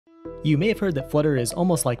You may have heard that Flutter is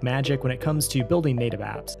almost like magic when it comes to building native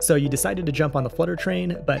apps. So you decided to jump on the Flutter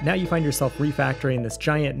train, but now you find yourself refactoring this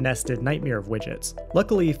giant nested nightmare of widgets.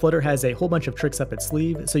 Luckily, Flutter has a whole bunch of tricks up its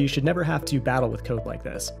sleeve, so you should never have to battle with code like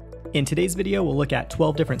this. In today's video, we'll look at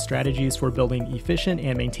 12 different strategies for building efficient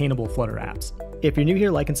and maintainable Flutter apps. If you're new here,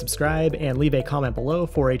 like and subscribe, and leave a comment below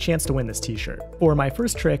for a chance to win this t-shirt. For my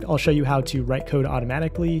first trick, I'll show you how to write code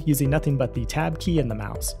automatically using nothing but the tab key and the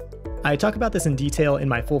mouse. I talk about this in detail in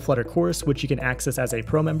my full Flutter course, which you can access as a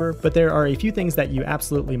pro member, but there are a few things that you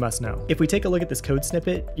absolutely must know. If we take a look at this code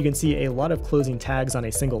snippet, you can see a lot of closing tags on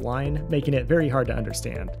a single line, making it very hard to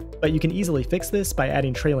understand. But you can easily fix this by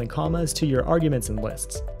adding trailing commas to your arguments and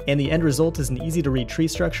lists. And the end result is an easy to read tree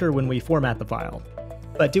structure when we format the file.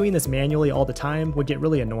 But doing this manually all the time would get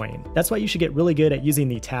really annoying. That's why you should get really good at using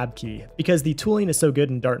the tab key, because the tooling is so good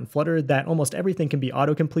in Dart and Flutter that almost everything can be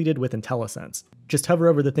auto-completed with IntelliSense. Just hover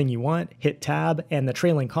over the thing you want, hit tab, and the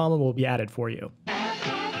trailing comma will be added for you.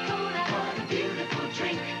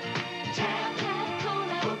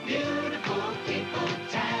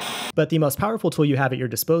 But the most powerful tool you have at your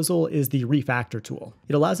disposal is the Refactor tool.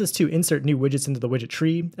 It allows us to insert new widgets into the widget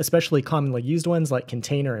tree, especially commonly used ones like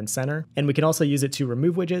container and center, and we can also use it to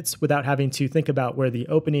remove widgets without having to think about where the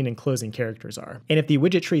opening and closing characters are. And if the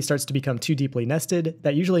widget tree starts to become too deeply nested,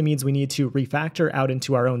 that usually means we need to refactor out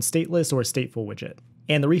into our own stateless or stateful widget.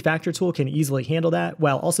 And the Refactor tool can easily handle that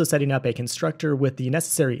while also setting up a constructor with the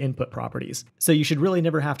necessary input properties. So you should really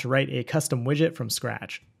never have to write a custom widget from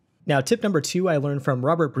scratch. Now, tip number 2 I learned from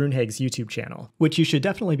Robert Brunhag's YouTube channel, which you should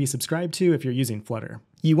definitely be subscribed to if you're using Flutter.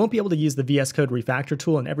 You won't be able to use the VS Code Refactor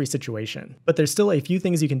tool in every situation, but there's still a few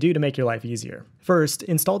things you can do to make your life easier. First,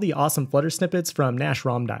 install the awesome Flutter snippets from Nash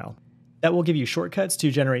Romdial. That will give you shortcuts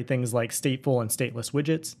to generate things like stateful and stateless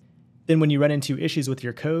widgets. Then when you run into issues with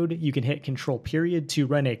your code, you can hit Control-period to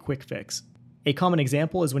run a quick fix. A common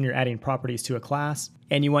example is when you're adding properties to a class,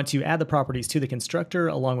 and you want to add the properties to the constructor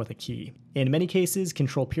along with a key. In many cases,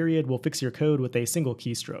 Control-period will fix your code with a single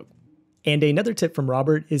keystroke. And another tip from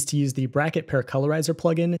Robert is to use the Bracket Pair Colorizer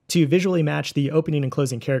plugin to visually match the opening and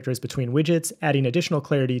closing characters between widgets, adding additional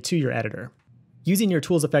clarity to your editor. Using your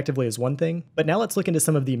tools effectively is one thing, but now let's look into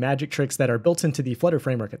some of the magic tricks that are built into the Flutter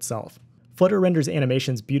framework itself. Flutter renders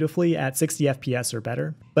animations beautifully at 60 FPS or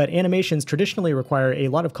better, but animations traditionally require a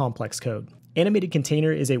lot of complex code. Animated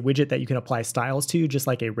container is a widget that you can apply styles to just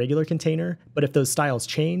like a regular container, but if those styles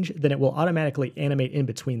change, then it will automatically animate in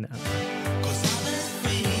between them.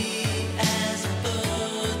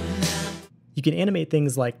 You can animate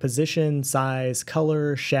things like position, size,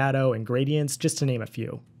 color, shadow, and gradients, just to name a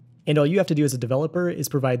few. And all you have to do as a developer is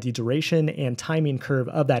provide the duration and timing curve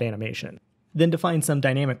of that animation. Then define some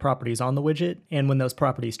dynamic properties on the widget, and when those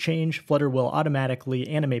properties change, Flutter will automatically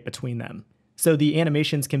animate between them. So the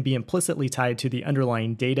animations can be implicitly tied to the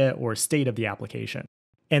underlying data or state of the application.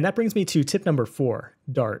 And that brings me to tip number 4,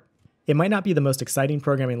 Dart. It might not be the most exciting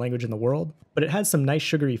programming language in the world, but it has some nice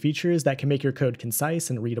sugary features that can make your code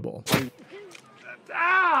concise and readable.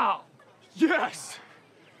 Ow! Yes!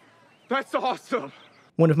 That's awesome!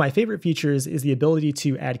 One of my favorite features is the ability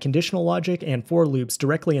to add conditional logic and for loops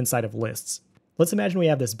directly inside of lists. Let's imagine we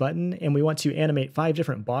have this button and we want to animate 5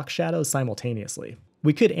 different box shadows simultaneously.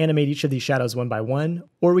 We could animate each of these shadows one by one,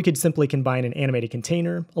 or we could simply combine an animated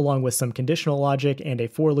container along with some conditional logic and a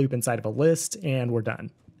for loop inside of a list, and we're done.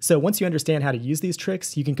 So once you understand how to use these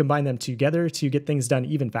tricks, you can combine them together to get things done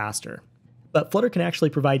even faster. But Flutter can actually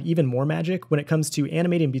provide even more magic when it comes to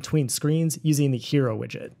animating between screens using the hero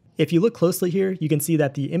widget. If you look closely here, you can see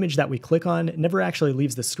that the image that we click on never actually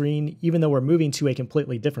leaves the screen, even though we're moving to a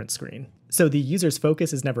completely different screen. So the user's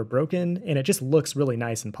focus is never broken, and it just looks really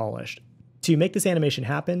nice and polished. To make this animation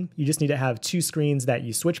happen, you just need to have 2 screens that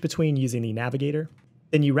you switch between using the navigator.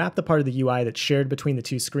 Then you wrap the part of the UI that's shared between the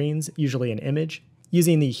 2 screens, usually an image,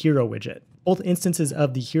 using the hero widget. Both instances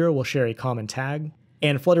of the hero will share a common tag,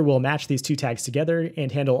 and Flutter will match these 2 tags together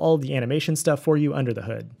and handle all of the animation stuff for you under the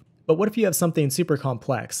hood. But what if you have something super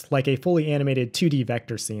complex, like a fully animated 2D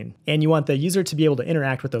vector scene, and you want the user to be able to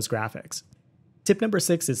interact with those graphics? Tip number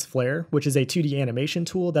 6 is Flare, which is a 2D animation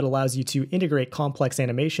tool that allows you to integrate complex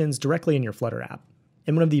animations directly in your Flutter app.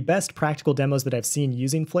 And one of the best practical demos that I've seen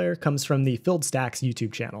using Flare comes from the Filled Stacks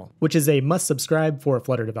YouTube channel, which is a must-subscribe for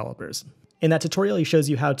Flutter developers. In that tutorial, he shows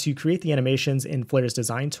you how to create the animations in Flare's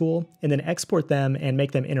design tool, and then export them and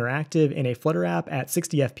make them interactive in a Flutter app at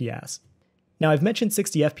 60 FPS. Now, I've mentioned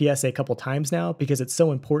 60 FPS a couple times now because it's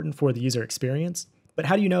so important for the user experience, but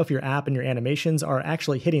how do you know if your app and your animations are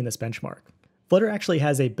actually hitting this benchmark? Flutter actually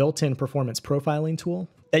has a built-in performance profiling tool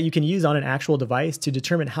that you can use on an actual device to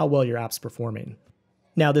determine how well your app's performing.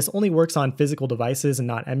 Now, this only works on physical devices and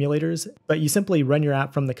not emulators, but you simply run your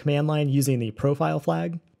app from the command line using the profile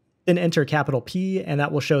flag, then enter capital P, and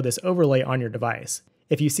that will show this overlay on your device.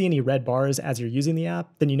 If you see any red bars as you're using the app,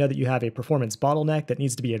 then you know that you have a performance bottleneck that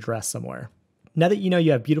needs to be addressed somewhere. Now that you know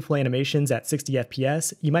you have beautiful animations at 60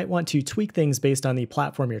 FPS, you might want to tweak things based on the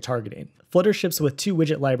platform you're targeting. Flutter ships with 2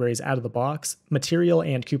 widget libraries out of the box, Material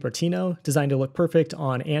and Cupertino, designed to look perfect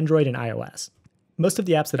on Android and iOS. Most of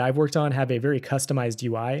the apps that I've worked on have a very customized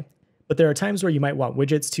UI, but there are times where you might want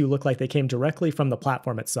widgets to look like they came directly from the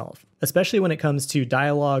platform itself, especially when it comes to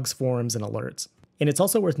dialogues, forms, and alerts. And it's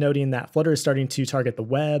also worth noting that Flutter is starting to target the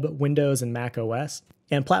web, Windows, and Mac OS,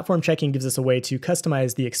 and platform checking gives us a way to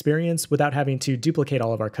customize the experience without having to duplicate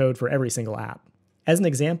all of our code for every single app. As an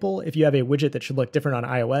example, if you have a widget that should look different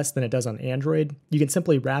on iOS than it does on Android, you can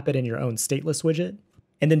simply wrap it in your own stateless widget,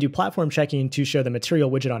 and then do platform checking to show the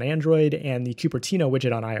Material widget on Android and the Cupertino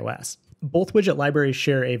widget on iOS. Both widget libraries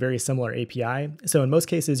share a very similar API, so in most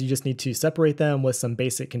cases you just need to separate them with some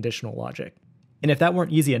basic conditional logic. And if that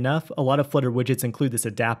weren't easy enough, a lot of Flutter widgets include this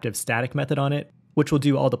adaptive static method on it, which will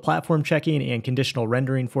do all the platform checking and conditional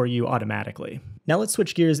rendering for you automatically. Now let's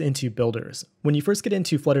switch gears into builders. When you first get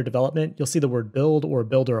into Flutter development, you'll see the word build or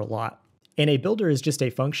builder a lot. And a builder is just a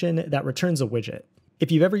function that returns a widget.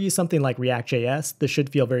 If you've ever used something like React.js, this should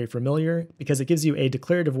feel very familiar because it gives you a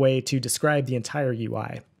declarative way to describe the entire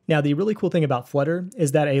UI. Now, the really cool thing about Flutter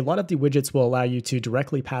is that a lot of the widgets will allow you to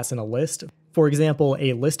directly pass in a list. For example,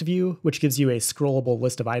 a list view, which gives you a scrollable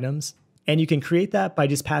list of items. And you can create that by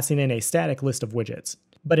just passing in a static list of widgets.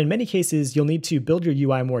 But in many cases, you'll need to build your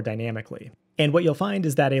UI more dynamically. And what you'll find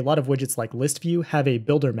is that a lot of widgets like list view have a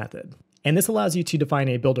builder method. And this allows you to define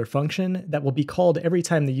a builder function that will be called every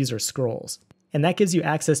time the user scrolls. And that gives you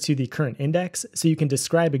access to the current index, so you can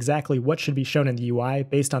describe exactly what should be shown in the UI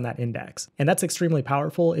based on that index. And that's extremely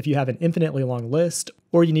powerful if you have an infinitely long list,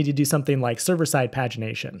 or you need to do something like server-side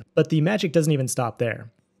pagination. But the magic doesn't even stop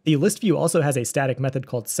there. The list view also has a static method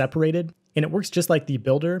called separated, and it works just like the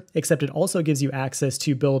builder, except it also gives you access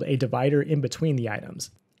to build a divider in between the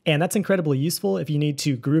items. And that's incredibly useful if you need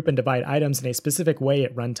to group and divide items in a specific way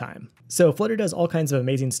at runtime. So Flutter does all kinds of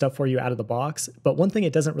amazing stuff for you out of the box, but one thing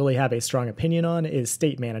it doesn't really have a strong opinion on is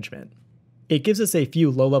state management. It gives us a few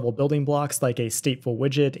low-level building blocks like a stateful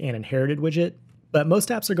widget and inherited widget, but most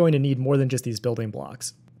apps are going to need more than just these building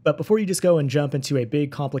blocks. But before you just go and jump into a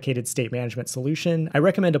big complicated state management solution, I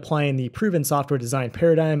recommend applying the proven software design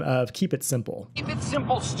paradigm of keep it simple. Keep it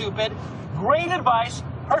simple, stupid. Great advice.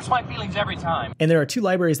 Hurts my feelings every time. And there are 2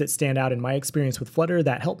 libraries that stand out in my experience with Flutter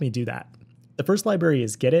that help me do that. The first library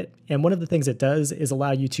is Get It, and one of the things it does is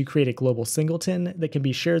allow you to create a global singleton that can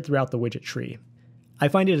be shared throughout the widget tree. I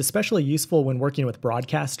find it especially useful when working with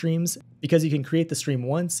broadcast streams because you can create the stream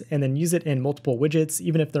once and then use it in multiple widgets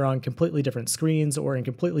even if they're on completely different screens or in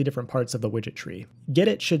completely different parts of the widget tree. Get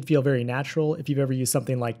It should feel very natural if you've ever used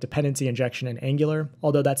something like dependency injection in Angular,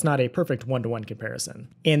 although that's not a perfect one-to-one comparison.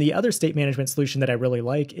 And the other state management solution that I really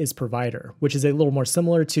like is Provider, which is a little more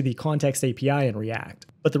similar to the context API in React.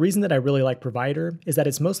 But the reason that I really like Provider is that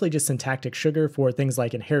it's mostly just syntactic sugar for things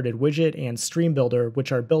like inherited widget and stream builder,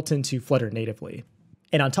 which are built into Flutter natively.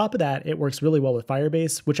 And on top of that, it works really well with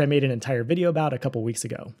Firebase, which I made an entire video about a couple weeks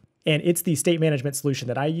ago. And it's the state management solution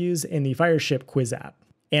that I use in the Fireship quiz app.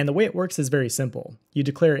 And the way it works is very simple. You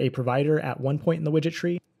declare a provider at one point in the widget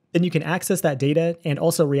tree, then you can access that data and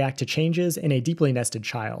also react to changes in a deeply nested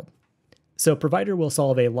child. So Provider will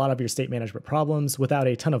solve a lot of your state management problems without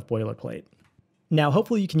a ton of boilerplate. Now,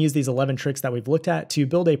 hopefully you can use these 11 tricks that we've looked at to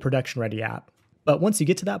build a production-ready app. But once you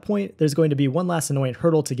get to that point, there's going to be one last annoying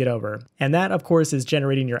hurdle to get over, and that, of course, is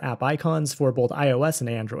generating your app icons for both iOS and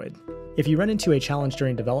Android. If you run into a challenge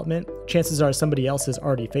during development, chances are somebody else has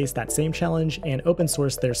already faced that same challenge and open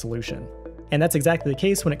sourced their solution. And that's exactly the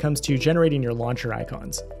case when it comes to generating your launcher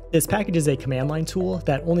icons. This package is a command line tool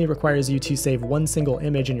that only requires you to save one single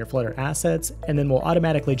image in your Flutter assets, and then will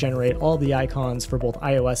automatically generate all the icons for both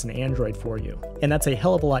iOS and Android for you. And that's a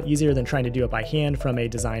hell of a lot easier than trying to do it by hand from a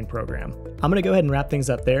design program. I'm gonna go ahead and wrap things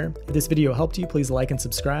up there. If this video helped you, please like and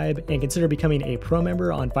subscribe, and consider becoming a pro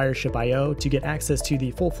member on Fireship.io to get access to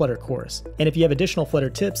the full Flutter course. And if you have additional Flutter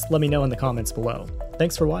tips, let me know in the comments below.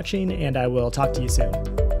 Thanks for watching, and I will talk to you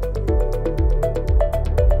soon.